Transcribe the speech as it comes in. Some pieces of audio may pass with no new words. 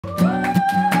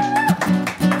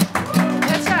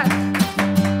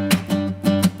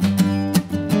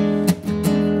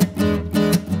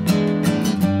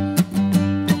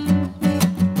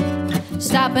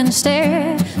and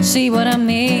stare, see what I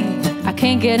mean? I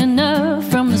can't get enough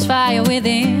from this fire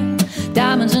within.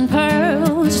 Diamonds and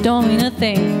pearls don't mean a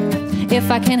thing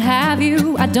if I can't have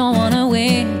you. I don't wanna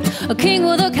win. A king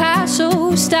with a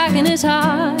castle stuck in his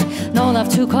heart. No love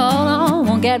to call on,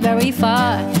 won't get very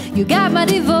far. You got my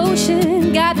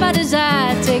devotion, got my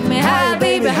desire. Take me high,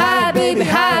 baby, high, baby,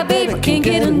 high, baby. Can't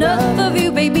get enough of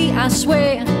you, baby, I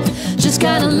swear. Just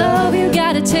gotta love you,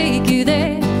 gotta take you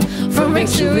there. From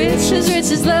rich to riches,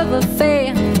 richest love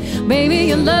affair. Baby,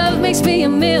 your love makes me a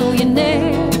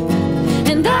millionaire.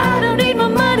 And I don't need my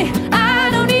money, I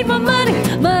don't need my money.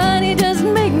 Money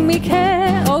doesn't make me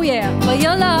care. Oh yeah, but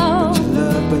your love,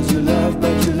 but you love,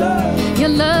 but you love. Your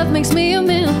love makes me a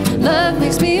love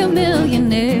makes me a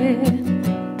millionaire.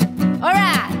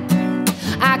 Alright,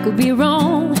 I could be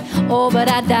wrong, oh but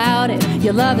I doubt it.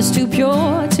 Your love is too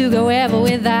pure to go ever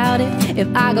without it. If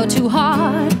I go too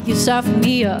hard, you soften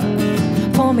me up.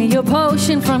 Pour me your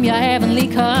potion from your heavenly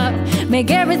cup. Make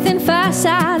everything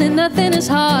facile and nothing is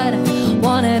hard.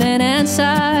 Wanted an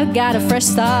answer, got a fresh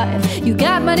start. You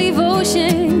got my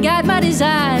devotion, got my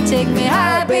desire. Take me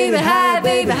high, baby, high,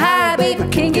 baby, high, baby.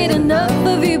 Can't get enough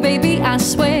of you, baby, I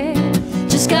swear.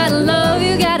 Just gotta love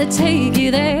you, gotta take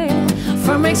you there.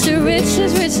 From rags to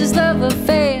riches, richest love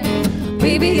affair.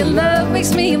 Baby, your love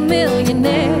makes me a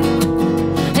millionaire.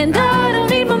 And I don't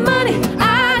need my money,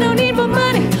 I don't need my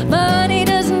money. Money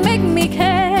doesn't make me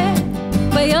care.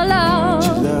 But your love,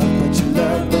 But you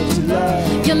love, but you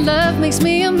love. your love makes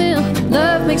me a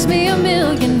love makes me a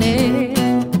millionaire.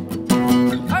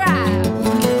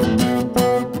 Alright.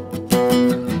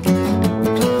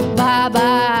 Bye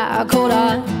bye, cold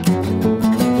heart.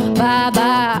 Bye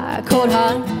bye, cold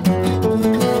heart.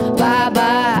 Bye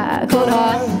bye, cold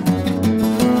heart.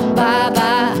 Bye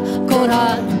bye, cold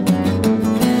heart.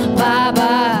 Bye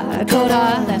bye, cold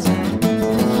heart. That's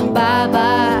right. Bye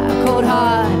bye, cold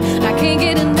heart. I can't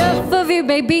get enough of you,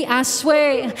 baby, I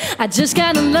swear. I just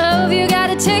gotta love you,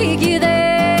 gotta take you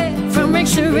there. From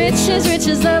rich to riches,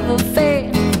 richest love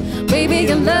affair. Baby,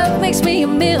 your love makes me a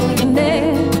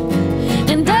millionaire.